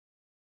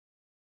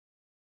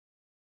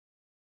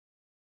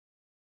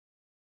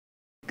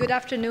Good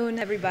afternoon,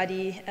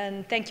 everybody,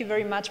 and thank you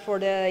very much for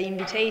the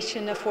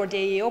invitation, for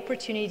the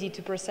opportunity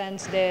to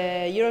present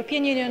the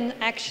European Union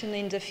action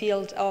in the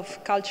field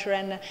of culture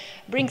and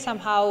bring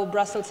somehow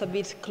Brussels a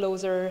bit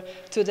closer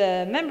to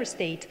the member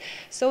state.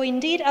 So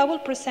indeed, I will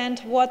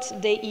present what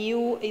the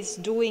EU is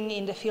doing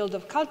in the field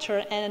of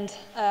culture, and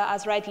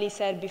as rightly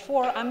said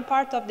before, I'm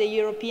part of the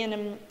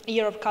European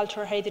Year of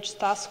Cultural Heritage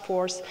Task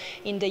Force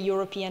in the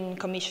European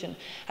Commission.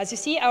 As you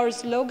see, our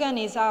slogan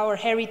is "Our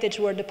heritage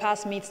where the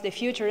past meets the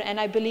future," and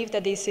I believe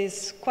that this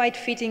is quite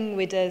fitting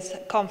with this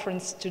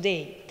conference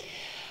today.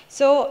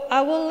 So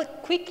I will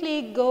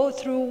quickly go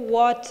through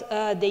what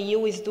the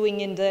EU is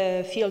doing in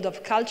the field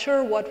of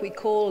culture, what we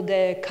call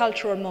the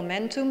cultural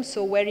momentum.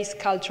 So where is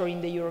culture in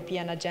the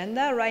European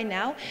agenda right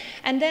now?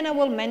 And then I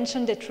will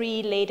mention the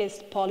three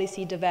latest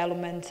policy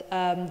developments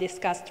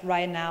discussed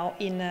right now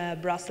in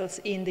Brussels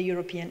in the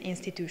European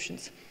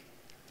institutions.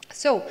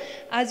 So,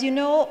 as you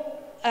know,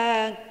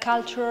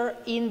 culture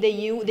in the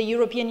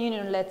European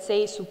Union, let's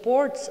say,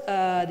 supports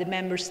the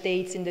member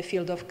states in the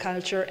field of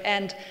culture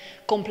and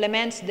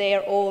complements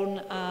their own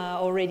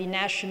already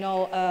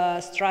national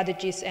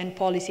strategies and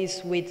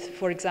policies with,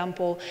 for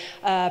example,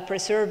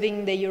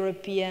 preserving the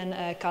European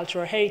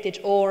cultural heritage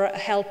or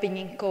helping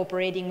in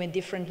cooperating with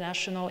different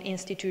national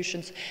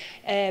institutions.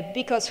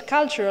 Because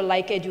culture,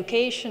 like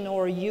education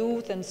or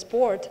youth and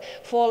sport,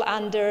 fall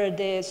under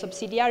the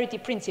subsidiarity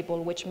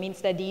principle, which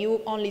means that the EU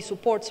only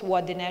supports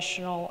what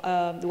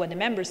the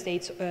member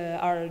states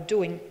are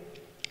doing.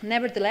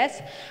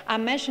 Nevertheless,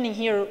 I'm mentioning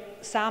here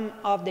some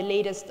of the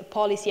latest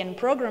policy and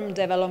program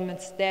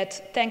developments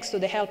that, thanks to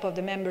the help of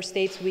the member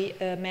states, we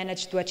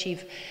managed to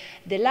achieve.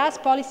 The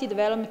last policy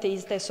development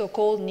is the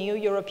so-called new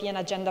European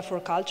Agenda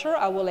for Culture.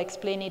 I will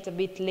explain it a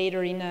bit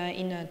later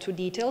into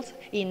details.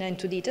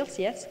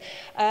 Yes.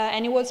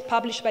 And it was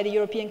published by the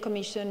European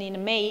Commission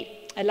in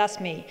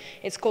last May.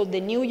 It's called the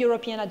New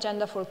European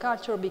Agenda for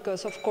Culture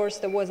because, of course,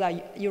 there was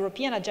a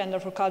European Agenda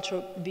for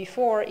Culture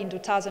before in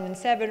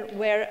 2007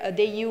 where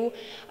the EU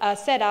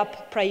set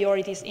up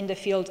priorities in the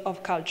field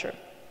of culture.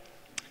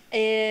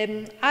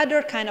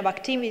 Other kind of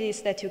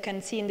activities that you can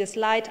see in the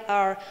slide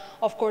are,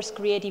 of course,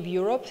 Creative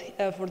Europe.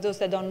 For those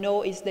that don't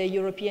know, is the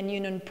European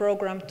Union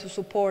program to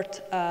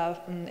support,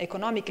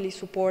 economically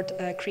support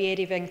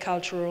creative and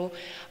cultural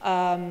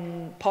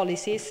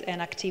policies and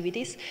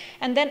activities.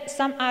 And then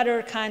some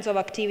other kinds of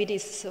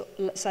activities,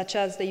 such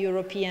as the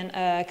European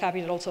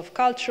Capitals of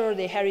Culture,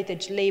 the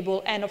Heritage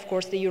Label, and of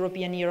course the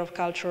European Year of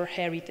Cultural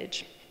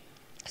Heritage.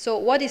 So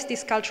what is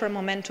this cultural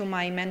momentum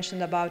I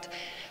mentioned about?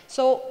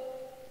 So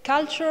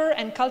culture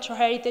and cultural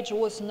heritage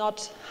was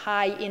not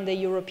high in the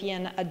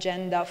European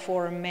agenda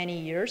for many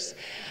years,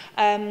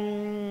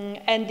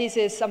 and this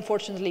is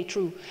unfortunately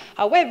true.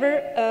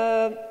 However,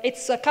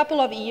 it's a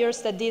couple of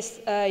years that this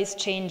is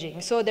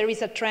changing. So there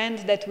is a trend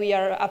that we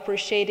are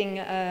appreciating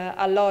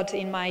a lot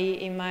in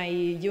my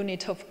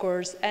unit, of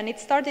course, and it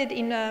started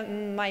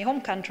in my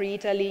home country,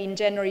 Italy, in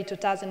January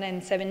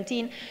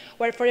 2017,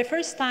 where for the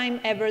first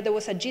time ever there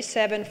was a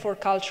G7 for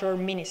culture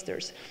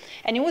ministers.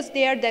 And it was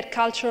there that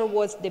culture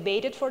was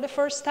debated for the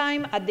first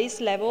time at this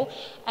level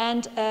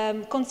and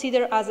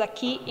considered as a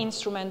key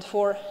instrument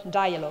for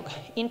dialogue,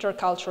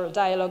 intercultural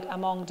dialogue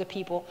among the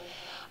people.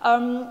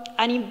 And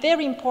a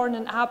very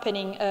important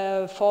happening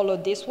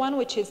followed this one,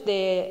 which is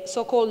the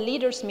so-called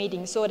leaders'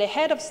 meeting. So the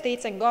head of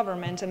states and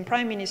government and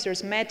prime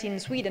ministers met in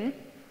Sweden,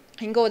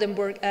 in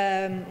Gothenburg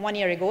 1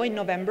 year ago in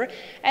November,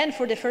 and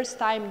for the first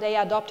time they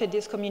adopted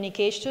this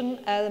communication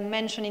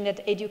mentioning that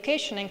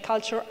education and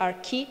culture are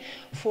key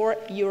for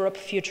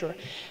Europe's future.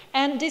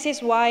 And this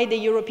is why the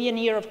European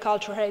Year of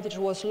Cultural Heritage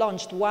was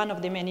launched, one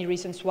of the many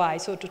reasons why.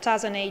 So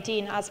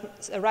 2018, as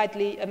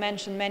rightly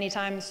mentioned many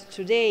times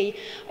today,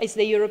 is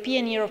the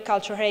European Year of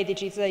Cultural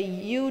Heritage. It's a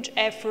huge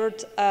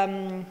effort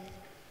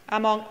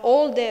among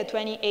all the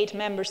 28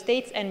 member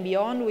states and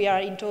beyond. We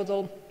are in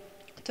total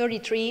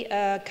 33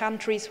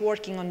 countries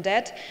working on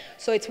that.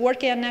 So it's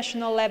working at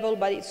national level,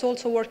 but it's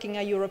also working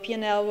at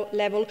European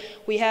level.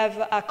 We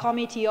have a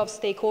committee of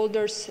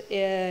stakeholders,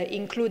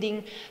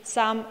 including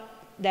some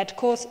that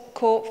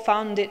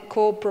co-founded,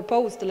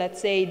 co-proposed,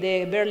 let's say,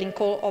 the Berlin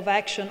Call of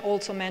Action,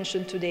 also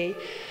mentioned today.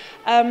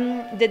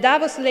 The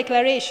Davos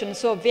Declaration,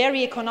 so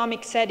very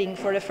economic setting.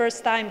 For the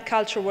first time,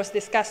 culture was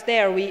discussed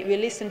there. We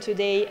listened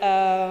today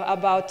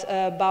about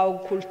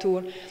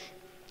Baukultur.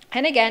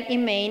 And again,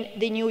 in May,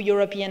 the new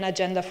European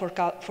Agenda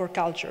for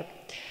Culture.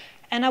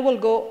 And I will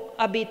go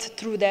a bit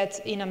through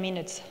that in a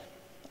minute.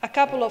 A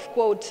couple of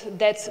quotes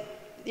that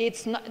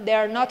they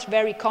are not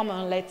very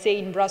common, let's say,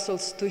 in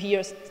Brussels to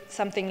hear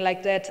something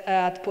like that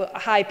at a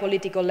high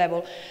political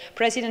level.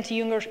 President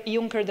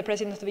Juncker, the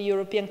President of the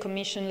European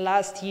Commission,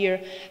 last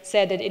year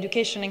said that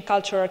education and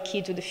culture are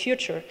key to the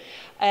future.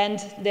 And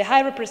the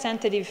High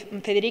Representative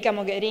Federica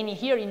Mogherini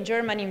here in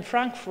Germany, in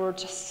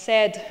Frankfurt,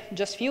 said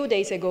just a few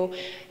days ago,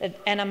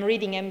 and I'm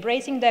reading,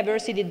 embracing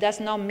diversity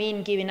does not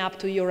mean giving up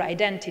to your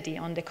identity.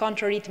 On the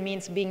contrary, it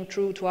means being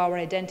true to our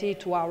identity,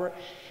 to our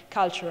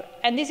culture.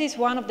 And this is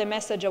one of the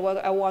messages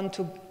I want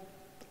to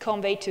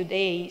convey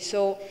today.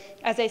 So,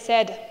 as I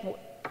said,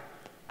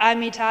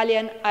 I'm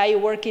Italian, I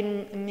work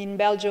in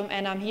Belgium,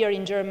 and I'm here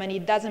in Germany.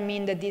 It doesn't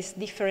mean that these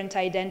different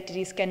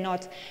identities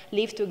cannot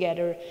live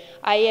together.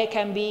 I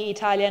can be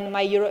Italian,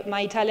 my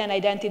Italian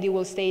identity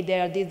will stay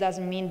there. This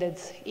doesn't mean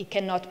that it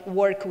cannot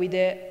work with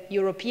the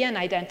European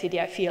identity,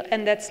 I feel.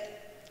 And that's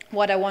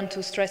what I want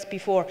to stress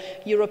before.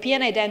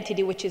 European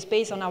identity, which is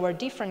based on our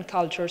different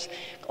cultures,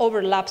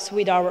 overlaps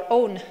with our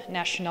own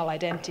national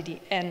identity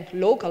and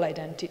local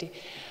identity.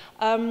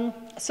 I'm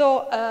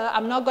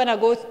not going to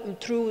go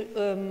through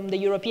the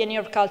European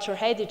Year of Cultural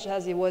Heritage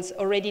as it was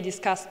already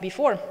discussed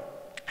before.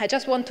 I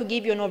just want to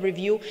give you an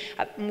overview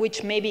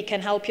which maybe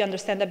can help you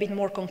understand a bit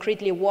more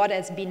concretely what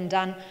has been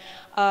done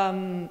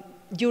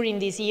during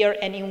this year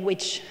and in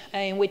which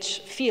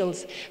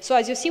fields. So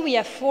as you see, we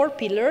have 4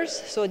 pillars.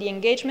 So the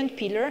engagement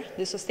pillar,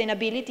 the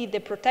sustainability, the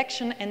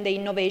protection, and the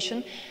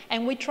innovation.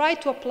 And we try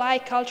to apply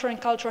culture and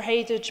cultural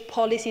heritage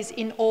policies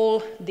in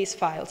all these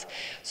files.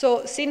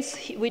 So since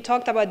we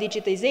talked about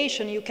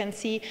digitization, you can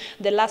see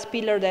the last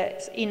pillar,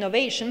 that's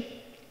innovation,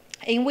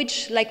 in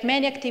which like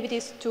many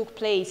activities took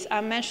place.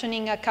 I'm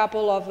mentioning a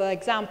couple of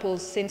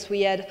examples since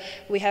we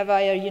have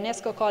our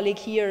UNESCO colleague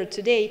here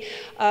today.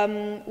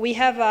 We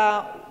have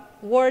a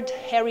World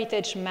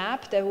Heritage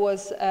Map that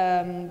was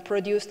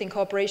produced in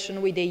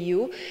cooperation with the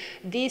EU.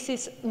 This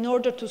is in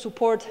order to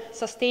support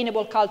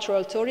sustainable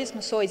cultural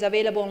tourism, so it's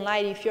available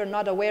online. If you're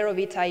not aware of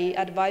it, I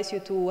advise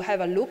you to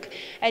have a look.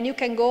 And you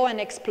can go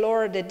and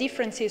explore the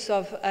differences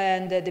of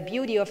and the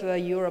beauty of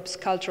Europe's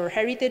cultural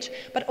heritage,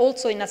 but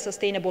also in a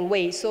sustainable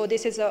way. So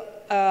this is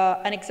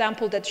an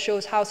example that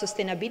shows how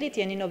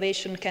sustainability and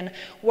innovation can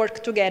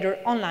work together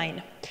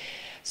online.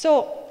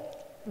 So,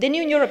 the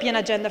new European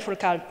Agenda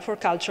for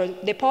Culture,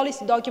 the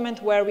policy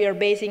document where we are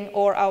basing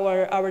all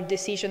our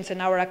decisions and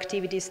our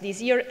activities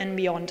this year and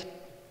beyond,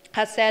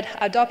 as said,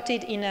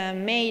 adopted in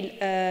May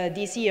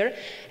this year,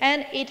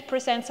 and it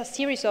presents a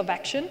series of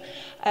actions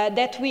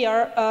that we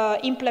are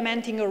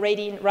implementing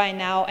already right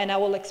now, and I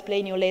will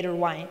explain you later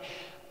why.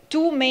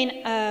 2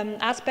 main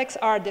aspects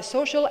are the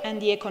social and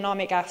the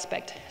economic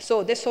aspect.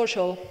 So the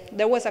social,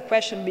 there was a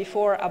question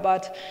before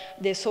about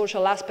the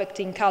social aspect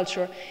in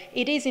culture.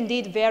 It is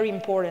indeed very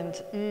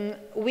important.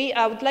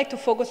 I would like to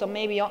focus on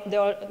maybe on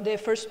the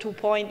first 2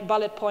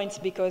 bullet points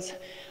because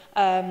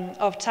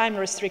of time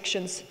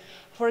restrictions.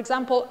 For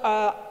example,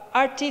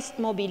 artist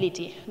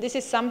mobility. This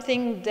is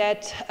something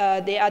that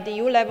at the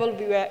EU level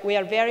we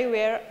are very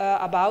aware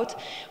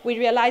about. We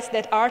realize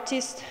that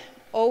artists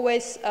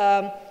always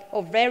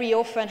or very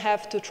often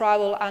have to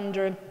travel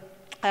under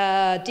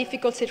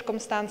difficult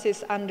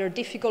circumstances, under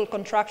difficult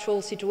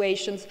contractual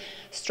situations,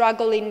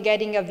 struggle in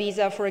getting a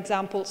visa, for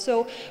example.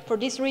 So for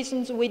these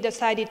reasons, we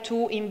decided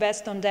to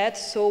invest on that.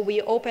 So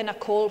we open a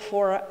call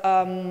for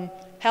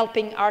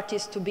helping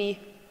artists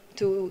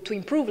to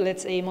improve,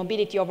 let's say,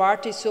 mobility of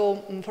artists.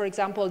 So, for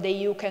example, the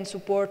EU can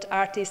support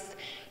artists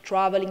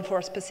traveling for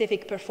a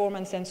specific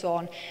performance and so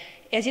on.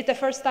 Is it the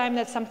first time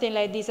that something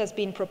like this has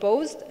been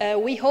proposed?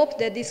 We hope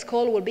that this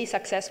call will be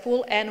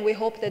successful, and we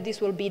hope that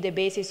this will be the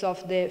basis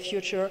of the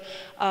future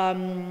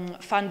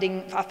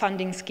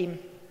funding scheme.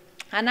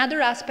 Another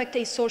aspect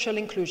is social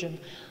inclusion.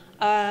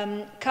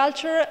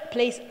 Culture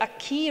plays a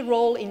key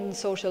role in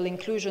social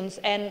inclusions,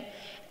 and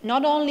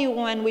not only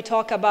when we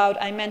talk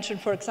about, I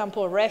mentioned, for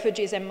example,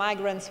 refugees and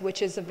migrants,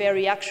 which is a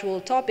very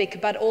actual topic,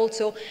 but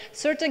also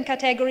certain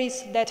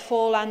categories that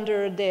fall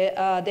under the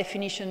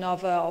definition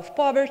of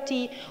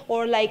poverty,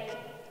 or like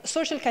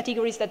social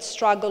categories that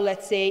struggle,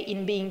 let's say,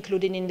 in being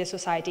included in the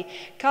society.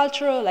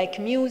 Culture, like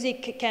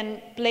music,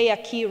 can play a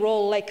key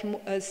role, like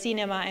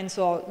cinema and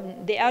so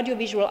on. The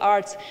audiovisual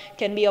arts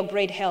can be of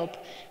great help.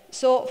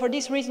 So for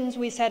these reasons,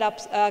 we set up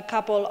a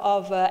couple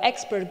of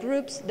expert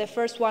groups. The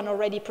first one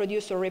already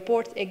produced a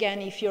report.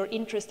 Again, if you're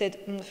interested,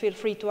 feel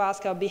free to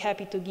ask. I'll be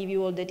happy to give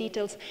you all the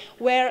details,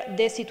 where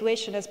the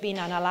situation has been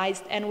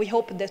analyzed, and we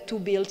hope that to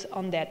build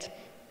on that.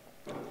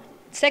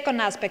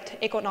 Second aspect,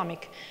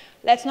 economic.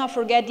 Let's not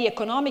forget the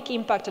economic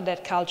impact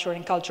that culture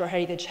and cultural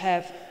heritage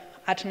have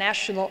at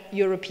national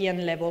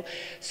European level.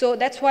 So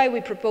that's why we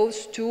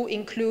propose to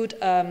include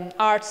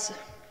arts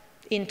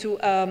into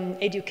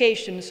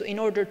education, so in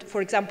order to,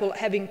 for example,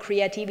 having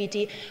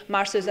creativity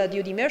masters at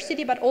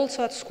university, but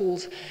also at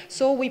schools.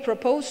 So we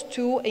propose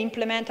to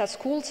implement at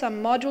schools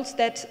some modules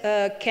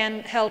that can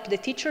help the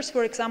teachers,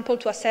 for example,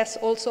 to assess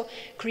also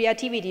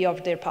creativity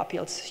of their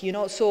pupils, you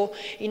know, so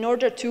in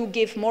order to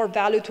give more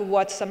value to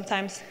what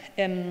sometimes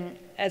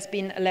has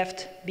been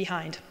left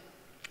behind.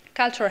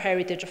 Cultural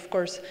heritage, of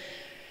course.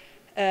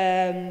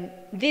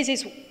 This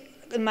is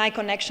my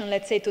connection,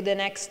 let's say, to the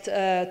next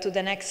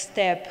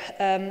step.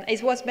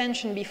 It was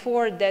mentioned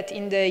before that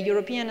in the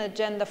European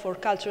Agenda for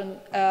Culture,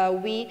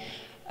 we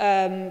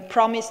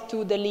promised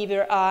to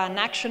deliver an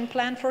action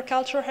plan for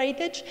cultural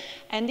heritage,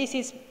 and this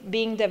is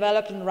being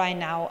developed right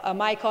now.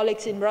 My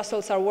colleagues in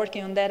Brussels are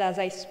working on that as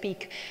I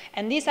speak.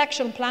 And this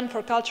action plan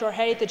for cultural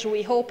heritage,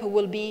 we hope,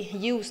 will be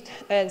used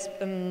as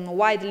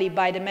widely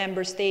by the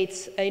member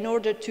states in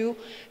order to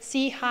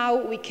see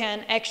how we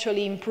can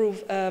actually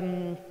improve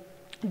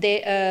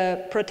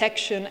the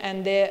protection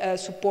and the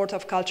support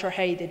of cultural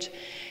heritage.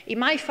 In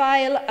my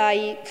file,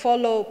 I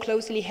follow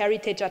closely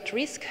heritage at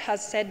risk,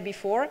 as said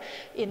before,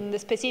 in the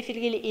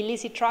specifically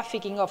illicit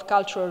trafficking of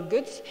cultural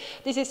goods.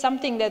 This is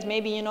something that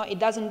maybe, you know, it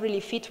doesn't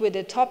really fit with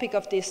the topic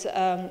of this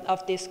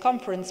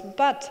conference,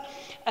 but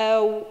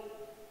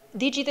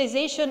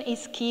digitization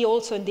is key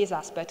also in this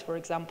aspect. For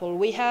example,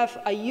 we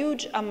have a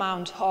huge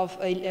amount of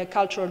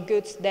cultural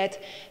goods that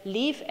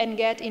leave and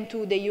get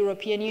into the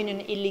European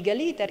Union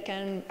illegally, that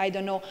can, I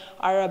don't know,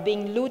 are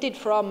being looted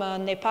from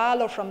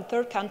Nepal or from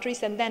third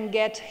countries and then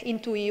get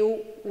into EU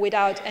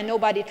without, and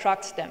nobody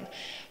tracks them.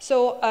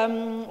 So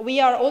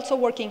we are also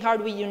working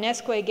hard with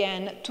UNESCO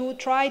again to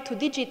try to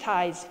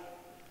digitize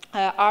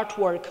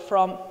artwork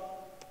from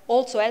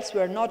also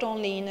elsewhere, not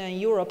only in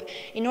Europe,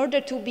 in order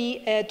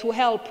to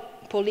help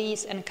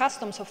police and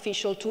customs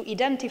officials to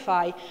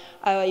identify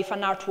if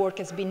an artwork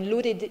has been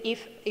looted,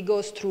 if it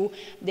goes through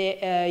the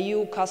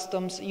EU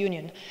Customs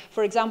Union.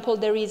 For example,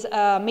 there is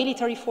a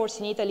military force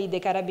in Italy, the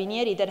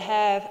Carabinieri, that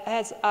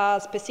has a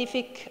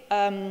specific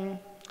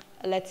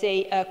let's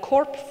say, a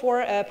corp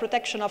for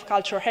protection of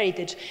cultural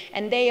heritage.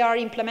 And they are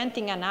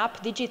implementing an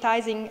app,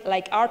 digitizing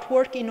like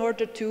artwork in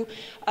order to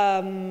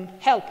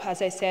help,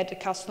 as I said,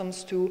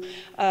 customs to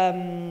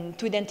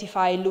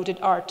identify looted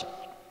art.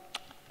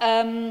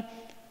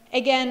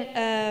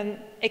 Again,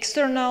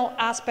 external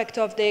aspect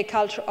of the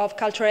cultural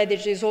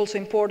heritage is also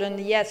important.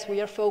 Yes,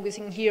 we are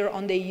focusing here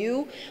on the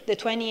EU, the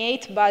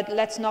 28, but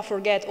let's not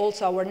forget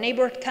also our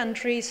neighbor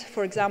countries.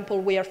 For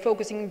example, we are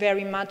focusing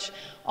very much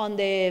on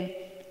the,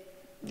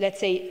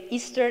 let's say,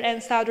 eastern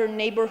and southern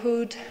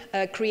neighborhood.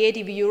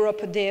 Creative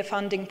Europe, the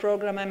funding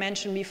program I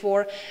mentioned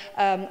before,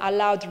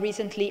 allowed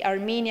recently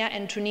Armenia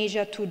and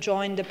Tunisia to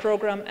join the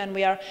program, and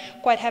we are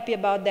quite happy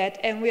about that.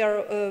 And we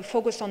are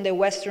focused on the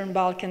Western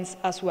Balkans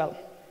as well.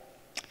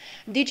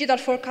 Digital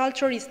for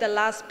culture is the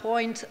last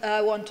point I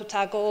want to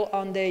tackle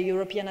on the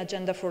European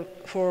agenda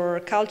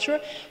for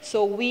culture.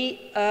 So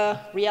we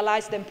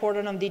realized the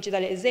importance of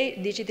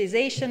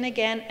digitization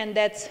again, and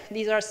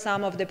these are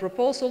some of the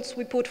proposals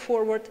we put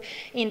forward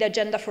in the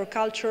agenda for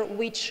culture,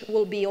 which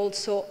will be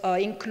also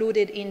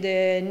included in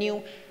the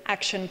new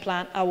action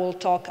plan I will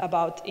talk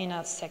about in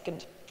a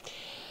second.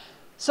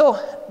 So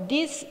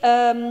this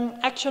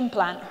action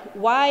plan,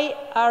 why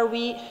are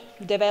we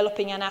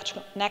developing an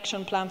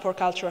action plan for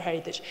cultural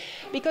heritage?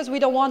 Because we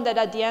don't want that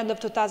at the end of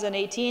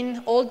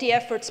 2018, all the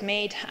efforts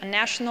made at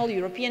national,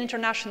 European,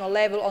 international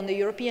level on the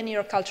European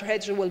Year of Cultural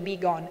Heritage will be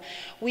gone.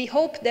 We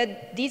hope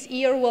that this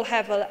year will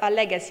have a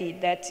legacy,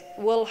 that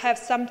will have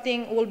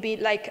something, will be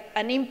like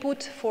an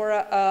input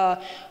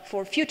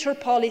for future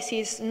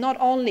policies, not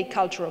only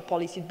cultural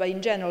policies, but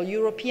in general,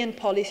 European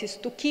policies,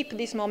 to keep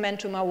this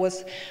momentum I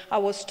was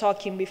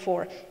talking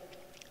before.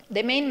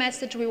 The main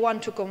message we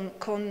want to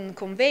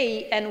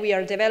convey, and we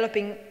are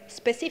developing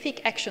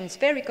specific actions,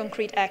 very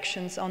concrete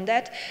actions on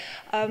that,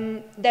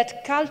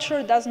 that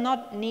culture does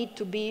not need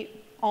to be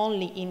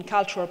only in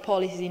cultural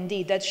policies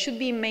indeed, that should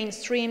be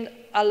mainstreamed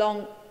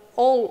along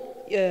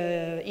all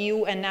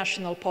EU and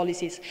national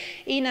policies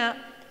in a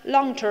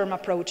long-term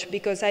approach,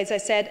 because as I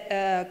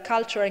said,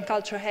 culture and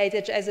cultural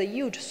heritage has a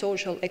huge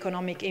social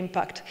economic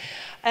impact.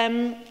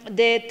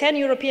 The 10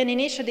 European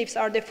initiatives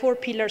are the 4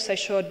 pillars I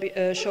showed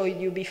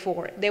you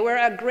before. They were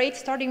a great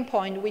starting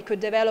point. We could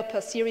develop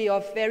a series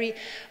of very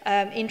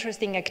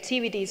interesting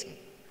activities.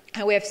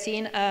 We have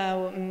seen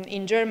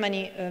in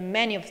Germany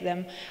many of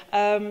them,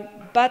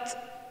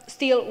 but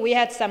still, we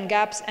had some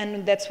gaps,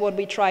 and that's what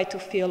we try to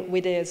fill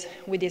with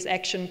this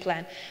action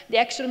plan. The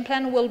action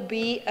plan will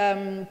be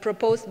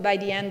proposed by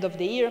the end of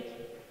the year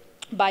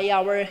by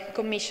our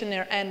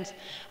commissioner, and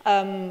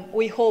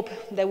we hope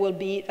there will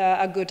be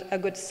a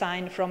good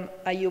sign from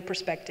a EU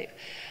perspective.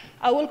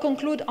 I will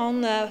conclude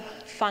on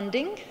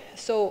funding.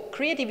 So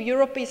Creative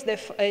Europe is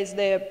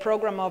the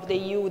program of the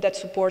EU that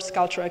supports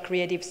cultural and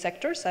creative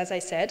sectors, as I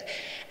said.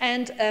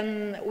 And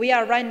we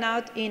are right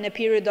now in a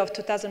period of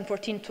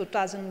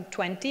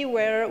 2014-2020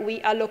 where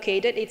we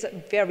allocated, it's a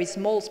very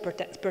small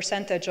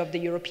percentage of the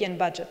European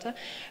budget,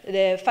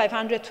 the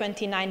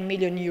 529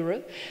 million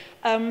euro.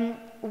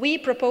 We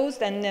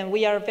proposed, and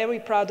we are very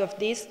proud of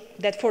this,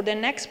 that for the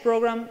next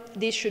program,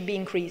 this should be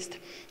increased.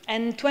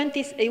 And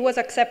it was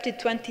accepted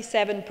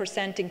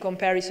 27% in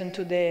comparison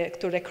to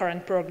the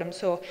current program.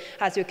 So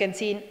as you can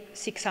see,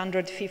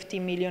 650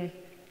 million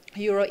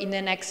euro in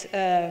the next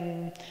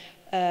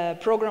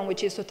program,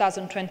 which is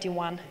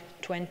 2021-27.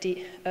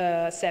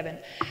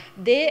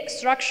 The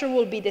structure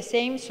will be the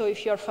same. So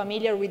if you're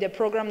familiar with the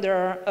program,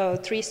 there are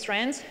 3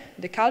 strands: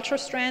 the culture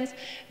strands,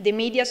 the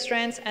media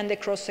strands, and the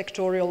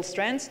cross-sectorial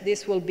strands.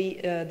 This will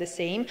be the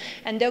same.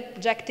 And the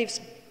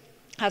objectives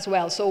as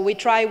well. So we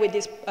try with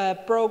this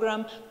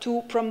program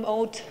to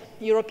promote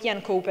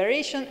European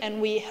cooperation, and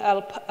we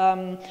help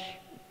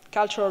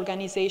cultural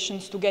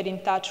organizations to get in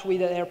touch with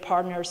their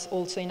partners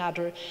also in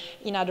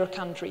other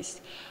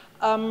countries.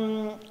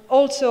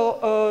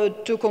 Also,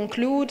 to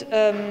conclude,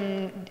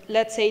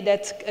 let's say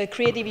that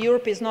Creative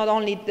Europe is not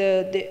only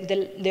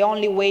the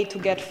only way to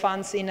get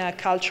funds in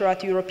culture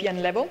at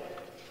European level.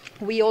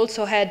 We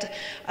also had,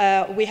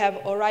 we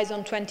have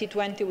Horizon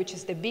 2020, which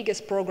is the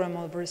biggest program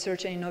of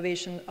research and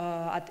innovation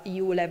at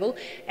EU level,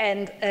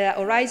 and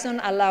Horizon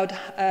allowed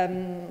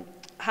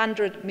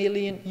 100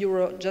 million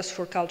euro just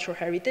for cultural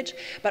heritage,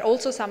 but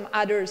also some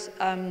others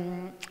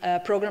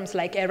programs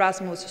like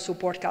Erasmus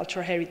support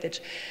cultural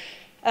heritage.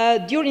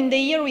 During the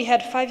year, we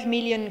had 5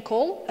 million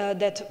call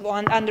that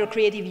under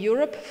Creative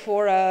Europe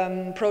for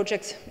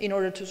projects in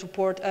order to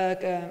support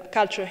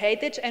cultural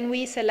heritage, and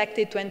we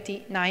selected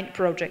 29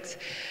 projects.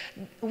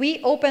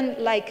 We opened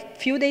like a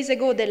few days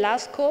ago the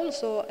last call,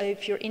 so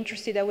if you're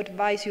interested, I would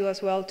advise you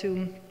as well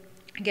to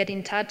get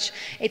in touch.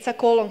 It's a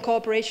call on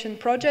cooperation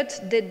projects.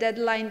 The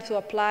deadline to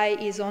apply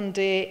is on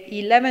the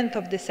 11th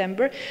of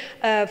December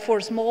for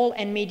small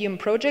and medium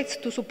projects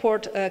to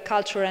support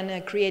culture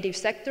and creative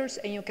sectors,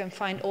 and you can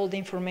find all the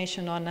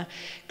information on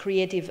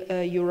Creative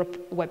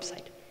Europe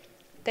website.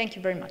 Thank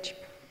you very much.